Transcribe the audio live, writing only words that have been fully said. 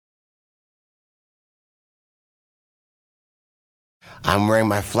I'm wearing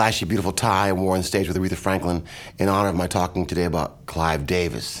my flashy, beautiful tie I wore on stage with Aretha Franklin in honor of my talking today about Clive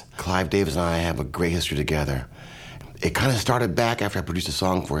Davis. Clive Davis and I have a great history together. It kind of started back after I produced a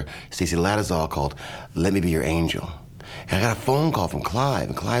song for Stacey Lattisaw called Let Me Be Your Angel. And I got a phone call from Clive,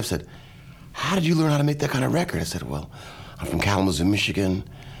 and Clive said, how did you learn how to make that kind of record? I said, well, I'm from Kalamazoo, Michigan.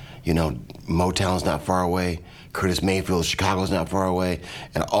 You know, Motown's not far away. Curtis Mayfield, Chicago's not far away.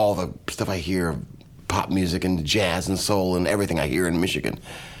 And all the stuff I hear, pop music and jazz and soul and everything I hear in Michigan.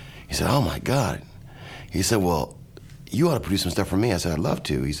 He said, oh my God. He said, well, you ought to produce some stuff for me. I said, I'd love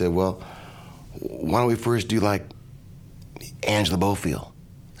to. He said, well, why don't we first do like Angela Bofield?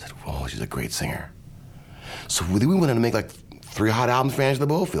 I said, oh, she's a great singer. So we went in to make like 3 hot albums for Angela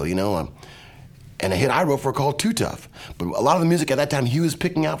Bofield, you know, and a hit I wrote for her called Too Tough. But a lot of the music at that time he was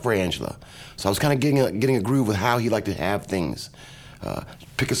picking out for Angela. So I was kind of getting a groove with how he liked to have things.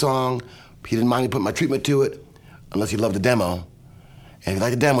 Pick a song, he didn't mind me putting my treatment to it, unless he loved the demo. And if he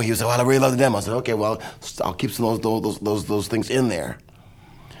liked the demo, he would say, well, I really love the demo. I said, okay, well, I'll keep some of those things in there.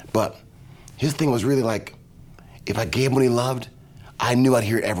 But his thing was really like, if I gave him what he loved, I knew I'd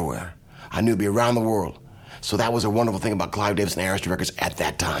hear it everywhere. I knew it'd be around the world. So that was a wonderful thing about Clive Davis and Arista Records at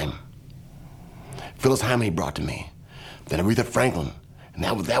that time. Phyllis Hyman he brought to me. Then Aretha Franklin. And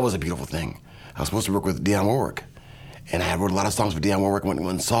that was a beautiful thing. I was supposed to work with Dionne Warwick. And I wrote a lot of songs for Dionne Warwick when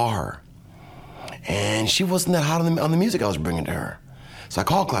I saw her. And she wasn't that hot on the music I was bringing to her. So I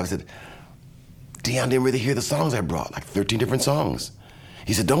called Clive and said, Dionne didn't really hear the songs I brought, like 13 different songs.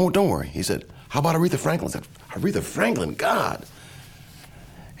 He said, don't worry. He said, how about Aretha Franklin? I said, Aretha Franklin, God.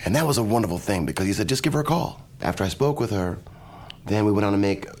 And that was a wonderful thing because he said, just give her a call. After I spoke with her, then we went on to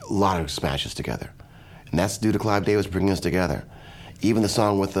make a lot of smashes together. And that's due to Clive Davis bringing us together. Even the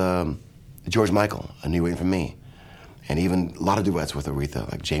song with George Michael, A New Waiting for Me. And even a lot of duets with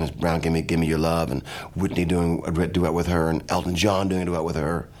Aretha, like James Brown, Give Me Your Love, and Whitney doing a duet with her, and Elton John doing a duet with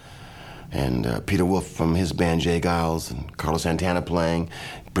her, and Peter Wolf from his band J. Giles, and Carlos Santana playing,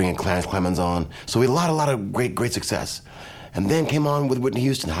 bringing Clarence Clemons on. So we had a lot of great success. And then came on with Whitney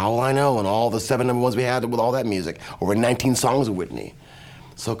Houston, How Will I Know, and all the 7 number ones we had with all that music, over 19 songs of Whitney.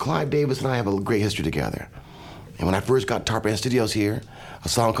 So Clive Davis and I have a great history together. And when I first got Tarp Band Studios here, a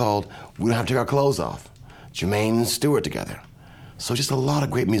song called We Don't Have to Take Our Clothes Off, Jermaine and Stewart together. So just a lot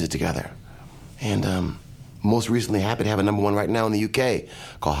of great music together. And most recently happy to have a number 1 right now in the UK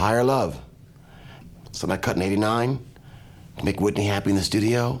called Higher Love. Something I cut in '89 to make Whitney happy in the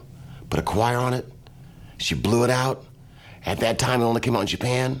studio, put a choir on it. She blew it out. At that time, it only came out in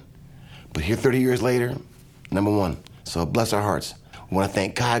Japan. But here 30 years later, number 1. So bless our hearts. I want to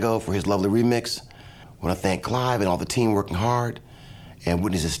thank Kygo for his lovely remix. I want to thank Clive and all the team working hard, and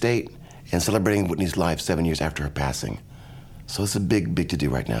Whitney's estate, and celebrating Whitney's life 7 years after her passing. So it's a big to do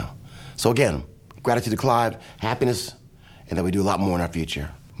right now. So again, gratitude to Clive, happiness, and that we do a lot more in our future.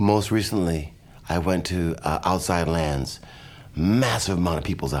 Most recently, I went to Outside Lands. Massive amount of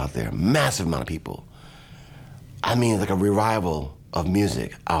people's out there, massive amount of people. I mean, like a revival of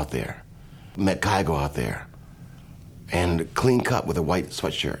music out there. Met Kygo out there. And clean cut with a white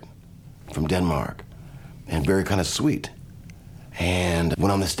sweatshirt from Denmark. And very kind of sweet. And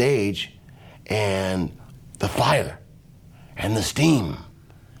went on the stage, and the fire, and the steam,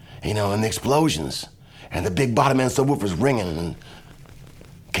 you know, and the explosions, and the big bottom end subwoofers ringing and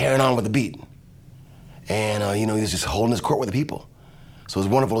carrying on with the beat. And, you know, he was just holding his court with the people. So it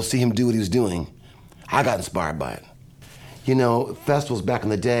was wonderful to see him do what he was doing. I got inspired by it. You know, festivals back in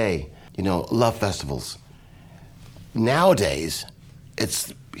the day, you know, love festivals. Nowadays,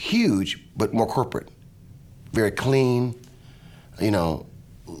 it's huge, but more corporate. Very clean, you know,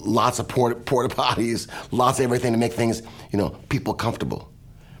 lots of porta potties, lots of everything to make things, you know, people comfortable.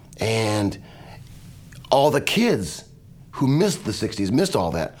 And all the kids who missed the 60s, missed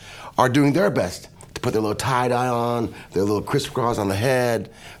all that, are doing their best to put their little tie-dye on, their little crisscross on the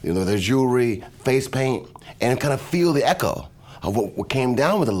head, you know, their jewelry, face paint, and kind of feel the echo of what came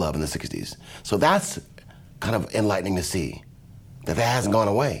down with the love in the 60s. So that's kind of enlightening to see, that hasn't gone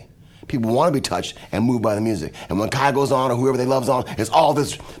away. People want to be touched and moved by the music. And when Kai goes on, or whoever they love's on, it's all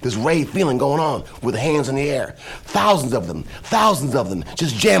this rave feeling going on with the hands in the air. Thousands of them,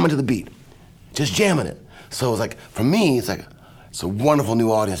 just jamming to the beat, just jamming it. So it's like, for me, it's a wonderful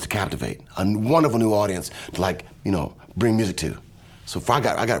new audience to captivate, a wonderful new audience to, like, you know, bring music to. So I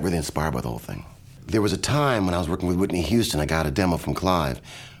got really inspired by the whole thing. There was a time when I was working with Whitney Houston, I got a demo from Clive,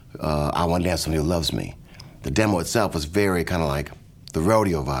 I Want to Dance with Somebody Who Loves Me. The demo itself was very kind of like the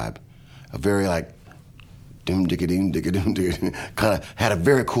rodeo vibe, a very like, doom digga doom digga doom digga, kind of had a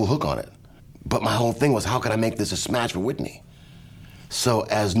very cool hook on it. But my whole thing was, how can I make this a smash for Whitney? So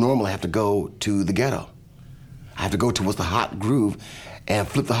as normal, I have to go to the ghetto. I I have to go to what's the hot groove and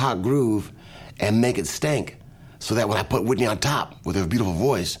flip the hot groove and make it stank so that when I put Whitney on top with her beautiful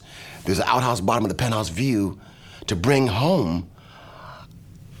voice, there's an outhouse bottom of the penthouse view to bring home.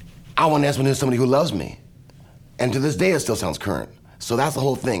 I want to dance with somebody who loves me. And to this day, it still sounds current. So that's the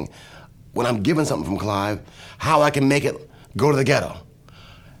whole thing. When I'm given something from Clive, how I can make it go to the ghetto,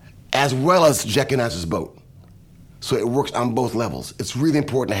 as well as Jack Canassa's boat. So it works on both levels. It's really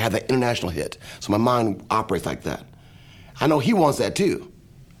important to have that international hit. So my mind operates like that. I know he wants that too,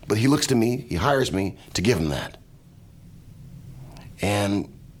 but he looks to me, he hires me to give him that.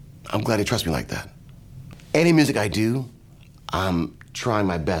 And I'm glad he trusts me like that. Any music I do, I'm trying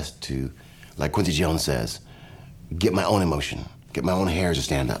my best to, like Quincy Jones says, get my own emotion, get my own hairs to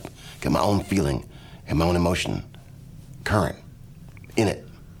stand up, get my own feeling and my own emotion current, in it,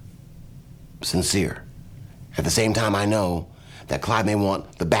 sincere. At the same time, I know that Clive may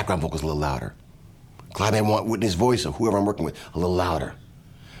want the background vocals a little louder. Clive may want Whitney's voice or whoever I'm working with a little louder.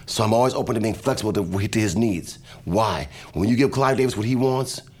 So I'm always open to being flexible to his needs. Why? When you give Clive Davis what he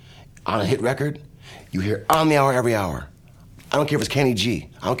wants on a hit record, you hear on the hour every hour. I don't care if it's Kenny G.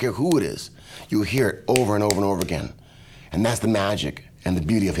 I don't care who it is. You hear it over and over and over again. And that's the magic and the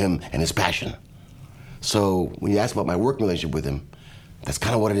beauty of him and his passion. So when you ask about my working relationship with him, that's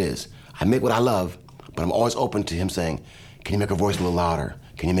kind of what it is. I make what I love, but I'm always open to him saying, can you make her voice a little louder?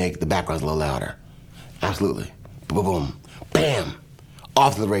 Can you make the backgrounds a little louder? Absolutely. Boom, boom, boom. Bam!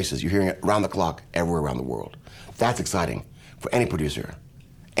 Off to the races. You're hearing it around the clock, everywhere around the world. That's exciting for any producer,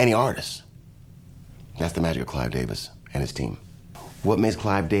 any artist. That's the magic of Clive Davis and his team. What makes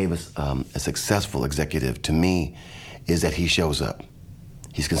Clive Davis a successful executive to me is that he shows up.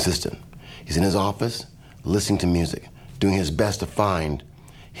 He's consistent. He's in his office, listening to music, doing his best to find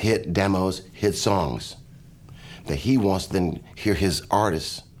hit demos, hit songs that he wants to then hear his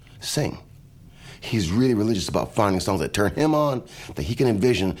artists sing. He's really religious about finding songs that turn him on, that he can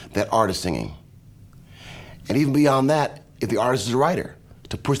envision that artist singing. And even beyond that, if the artist is a writer,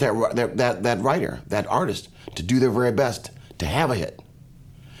 to push that writer, that artist, to do their very best to have a hit.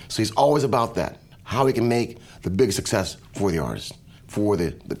 So he's always about that, how he can make the big success for the artist, for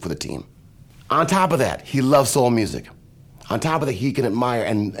the team. On top of that, he loves soul music. On top of that, he can admire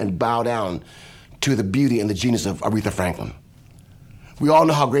and bow down to the beauty and the genius of Aretha Franklin. We all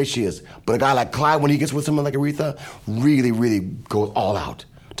know how great she is, but a guy like Clive, when he gets with someone like Aretha, really, really goes all out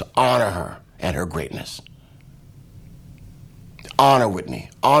to honor her and her greatness. To honor Whitney,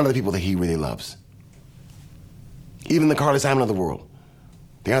 honor the people that he really loves. Even the Carly Simon of the world.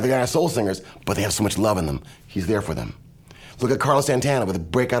 They aren't the kind of soul singers, but they have so much love in them. He's there for them. Look at Carlos Santana with the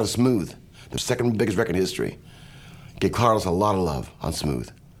breakout of Smooth, the second biggest record in history. Gave Carlos a lot of love on Smooth.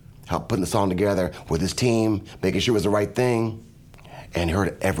 Helped putting the song together with his team, making sure it was the right thing, and heard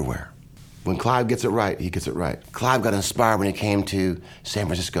it everywhere. When Clive gets it right, he gets it right. Clive got inspired when he came to San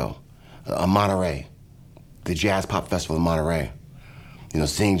Francisco, Monterey, the Jazz Pop Festival in Monterey. You know,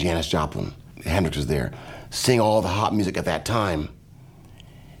 seeing Janis Joplin, Hendrix was there, seeing all the hot music at that time,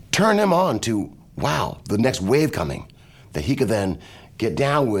 turned him on to, wow, the next wave coming, that he could then get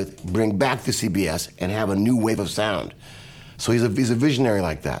down with, bring back to CBS, and have a new wave of sound. So he's a visionary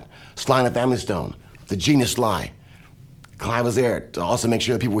like that. Sly and the Family Stone, the genius Sly. Clive was there to also make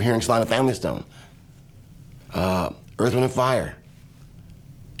sure that people were hearing Sly and the Family Stone. Earth, Wind and Fire.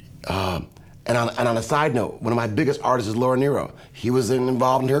 And on a side note, one of my biggest artists is Laura Nyro. He was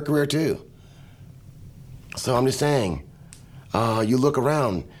involved in her career too. So I'm just saying, you look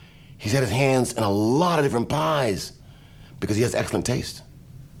around, he's had his hands in a lot of different pies because he has excellent taste.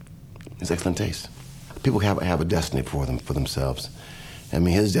 He has excellent taste. People have a destiny for themselves. I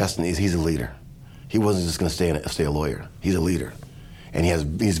mean, his destiny is he's a leader. He wasn't just going to stay a lawyer. He's a leader. And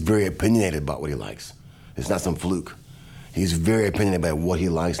he's very opinionated about what he likes. It's not some fluke. He's very opinionated about what he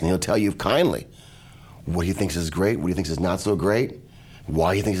likes, and he'll tell you kindly what he thinks is great, what he thinks is not so great,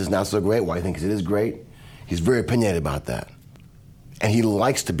 why he thinks it's not so great, why he thinks it is great. He's very opinionated about that. And he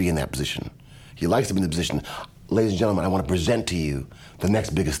likes to be in that position. He likes to be in the position, ladies and gentlemen, I want to present to you the next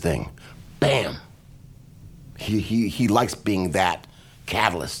biggest thing. Bam! He likes being that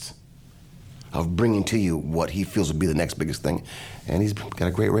catalyst of bringing to you what he feels would be the next biggest thing. And he's got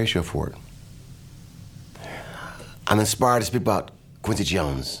a great ratio for it. I'm inspired to speak about Quincy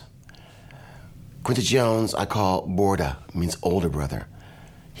Jones. Quincy Jones I call Borda, means older brother.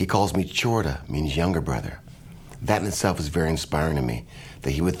 He calls me Chorda, means younger brother. That in itself is very inspiring to me,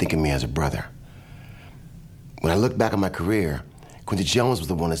 that he would think of me as a brother. When I look back on my career, Quincy Jones was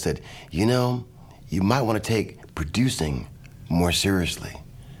the one that said, you know, you might want to take producing more seriously.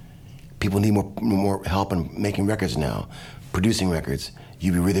 People need more help in making records now, producing records.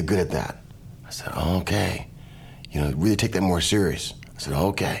 You'd be really good at that. I said, okay. really take that more serious. I said,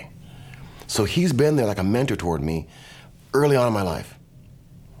 okay. So he's been there like a mentor toward me early on in my life.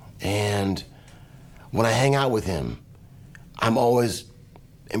 And when I hang out with him, I'm always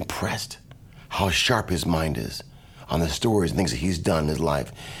impressed how sharp his mind is on the stories and things that he's done in his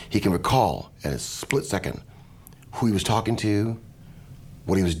life. He can recall at a split second who he was talking to,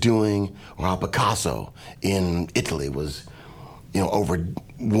 what he was doing, or how Picasso in Italy was, over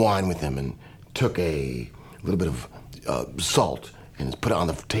wine with him and took a little bit of salt and put it on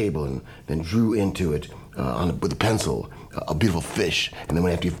the table and then drew into it with a pencil a beautiful fish, and then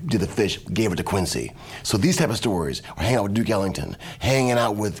after he did the fish, gave it to Quincy. So these type of stories, or hanging out with Duke Ellington, hanging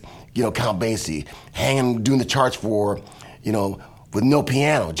out with Count Basie, doing the charts for, with no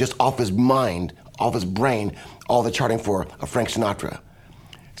piano, just off his mind, off his brain, all the charting for Frank Sinatra.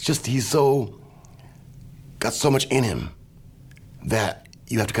 It's just he's got so much in him that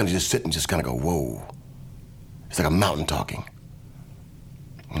you have to kind of just sit and just kind of go, whoa. It's like a mountain talking.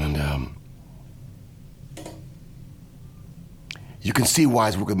 And you can see why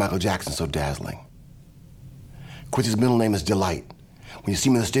his work with Michael Jackson is so dazzling. Quincy's middle name is Delight. When you see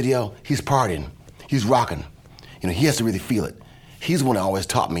him in the studio, he's partying, he's rocking. He has to really feel it. He's the one that always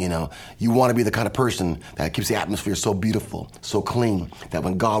taught me, you want to be the kind of person that keeps the atmosphere so beautiful, so clean, that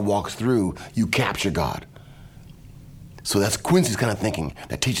when God walks through, you capture God. So that's Quincy's kind of thinking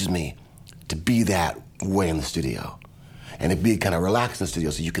that teaches me to be that way in the studio and to be kind of relaxed in the studio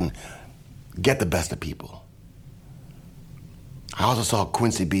so you can get the best of people. I also saw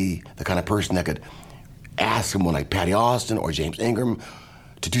Quincy be the kind of person that could ask someone like Patty Austin or James Ingram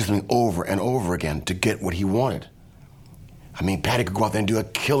to do something over and over again to get what he wanted. I mean, Patty could go out there and do a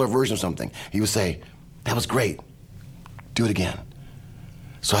killer version of something. He would say, that was great, do it again.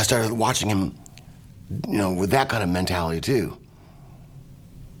 So I started watching him, with that kind of mentality too.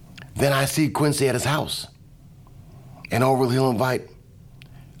 Then I see Quincy at his house. And over he'll invite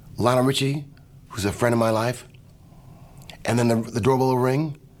Lionel Richie, who's a friend of my life, and then the doorbell will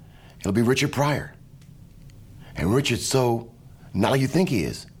ring. It'll be Richard Pryor. And Richard's so not like you think he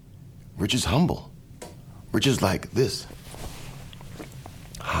is. Richard's humble. Richard's like this.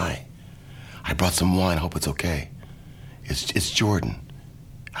 Hi, I brought some wine. I hope it's okay. It's Jordan.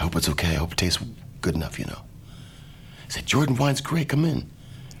 I hope it's okay. I hope it tastes good enough, I said, Jordan, wine's great. Come in.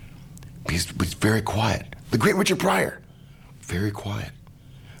 He's very quiet. The great Richard Pryor. Very quiet.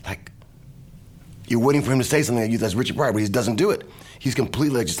 Like, you're waiting for him to say something that's Richard Pryor, but he doesn't do it. He's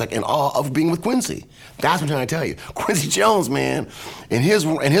completely just like in awe of being with Quincy. That's what I'm trying to tell you. Quincy Jones, man, in his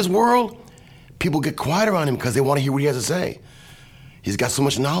world, people get quiet around him because they want to hear what he has to say. He's got so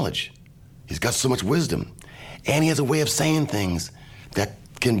much knowledge. He's got so much wisdom. And he has a way of saying things that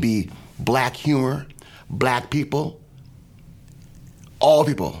can be black humor, black people, all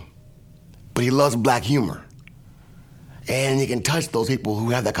people. But he loves black humor. And you can touch those people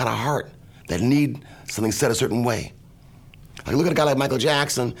who have that kind of heart, that need something said a certain way. Like, look at a guy like Michael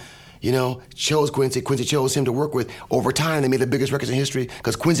Jackson, chose Quincy. Quincy chose him to work with. Over time, they made the biggest records in history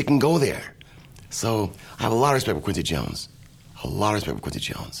because Quincy can go there. So I have a lot of respect for Quincy Jones. A lot of respect for Quincy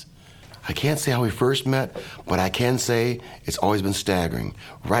Jones. I can't say how we first met, but I can say it's always been staggering,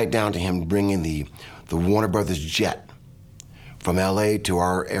 right down to him bringing the Warner Brothers jet from L.A. to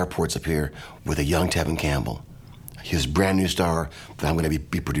our airports up here with a young Tevin Campbell, his brand new star that I'm going to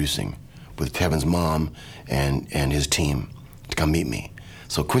be producing with Tevin's mom and his team to come meet me.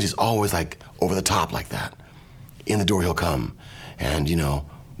 So Quincy's always like over the top like that. In the door he'll come and,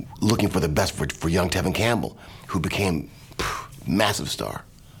 looking for the best for young Tevin Campbell, who became massive star.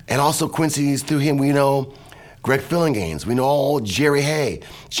 And also Quincy's, through him, we know Greg Fillinganes. We know all Jerry Hay.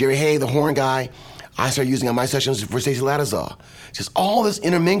 Jerry Hay, the horn guy, I started using on my sessions for Stacey Lattisaw. Just all this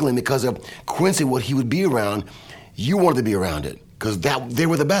intermingling because of Quincy, what he would be around, you wanted to be around it because they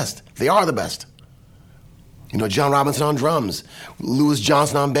were the best. They are the best. John Robinson on drums, Louis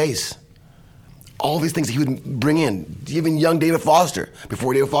Johnson on bass. All these things he would bring in. Even young David Foster.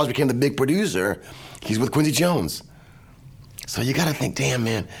 Before David Foster became the big producer, he's with Quincy Jones. So you gotta think, damn,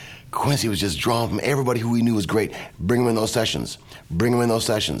 man, Quincy was just drawn from everybody who he knew was great. Bring him in those sessions. Bring him in those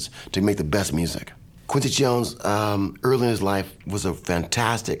sessions to make the best music. Quincy Jones, early in his life, was a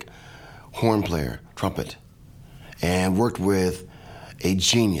fantastic horn player, trumpet, and worked with a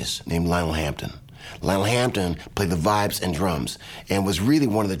genius named Lionel Hampton. Lionel Hampton played the vibes and drums and was really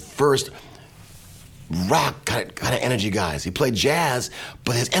one of the first rock kind of energy guys. He played jazz,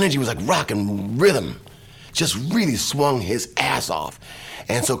 but his energy was like rock and rhythm. Just really swung his ass off.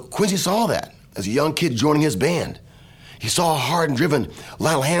 And so Quincy saw that as a young kid joining his band. He saw how hard and driven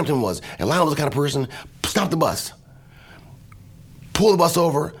Lionel Hampton was. And Lionel was the kind of person, stop the bus, pull the bus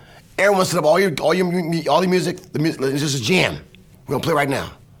over, Everyone set up all the music. It's just a jam. We're gonna play right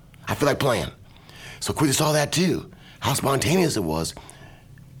now. I feel like playing. So Quincy saw that too. How spontaneous it was.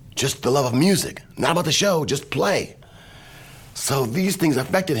 Just the love of music, not about the show. Just play. So these things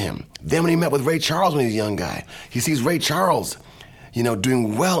affected him. Then when he met with Ray Charles when he was a young guy, he sees Ray Charles,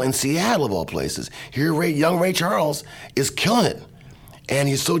 doing well in Seattle of all places. Here, young Ray Charles is killing it. And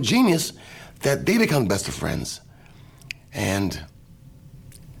he's so genius that they become best of friends. And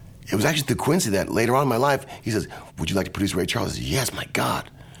it was actually through Quincy that later on in my life, he says, would you like to produce Ray Charles? I said, yes, my God.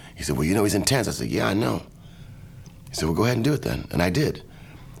 He said, well, he's intense. I said, yeah, I know. He said, well, go ahead and do it then. And I did.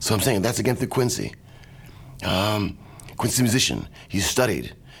 So I'm saying that's again through Quincy. Quincy's a musician. He's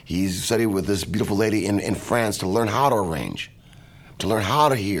studied with this beautiful lady in France to learn how to arrange, to learn how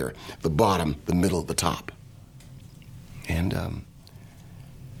to hear the bottom, the middle, the top. And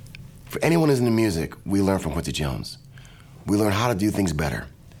for anyone who's into music, we learn from Quincy Jones. We learn how to do things better.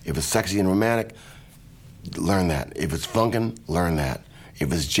 If it's sexy and romantic, learn that. If it's funkin', learn that.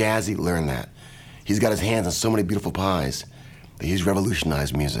 If it's jazzy, learn that. He's got his hands on so many beautiful pies that he's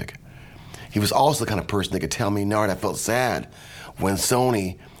revolutionized music. He was also the kind of person that could tell me, Nard, I felt sad when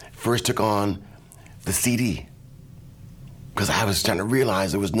Sony first took on the CD. Because I was starting to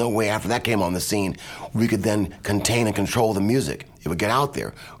realize there was no way after that came on the scene we could then contain and control the music. It would get out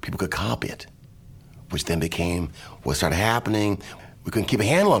there. People could copy it, which then became what started happening. We couldn't keep a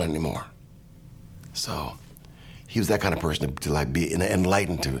handle on it anymore. So he was that kind of person to be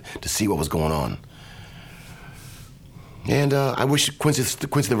enlightened to see what was going on. And I wish Quincy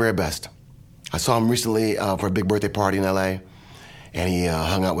the very best. I saw him recently for a big birthday party in L.A., and he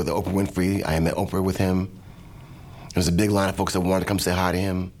hung out with Oprah Winfrey. I met Oprah with him. There was a big line of folks that wanted to come say hi to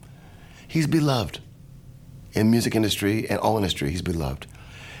him. He's beloved. In the music industry and all industry, he's beloved.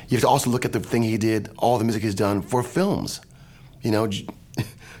 You have to also look at the thing he did, all the music he's done for films.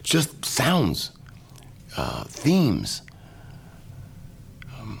 Just sounds, themes,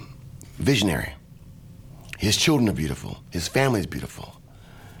 visionary. His children are beautiful. His family is beautiful.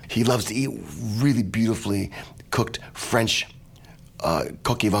 He loves to eat really beautifully cooked French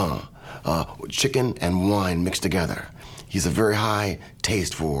coq au vin, chicken and wine mixed together. He has a very high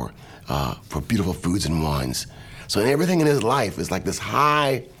taste for beautiful foods and wines. So everything in his life is like this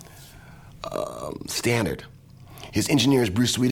high standard. His engineer is Bruce Sweeting.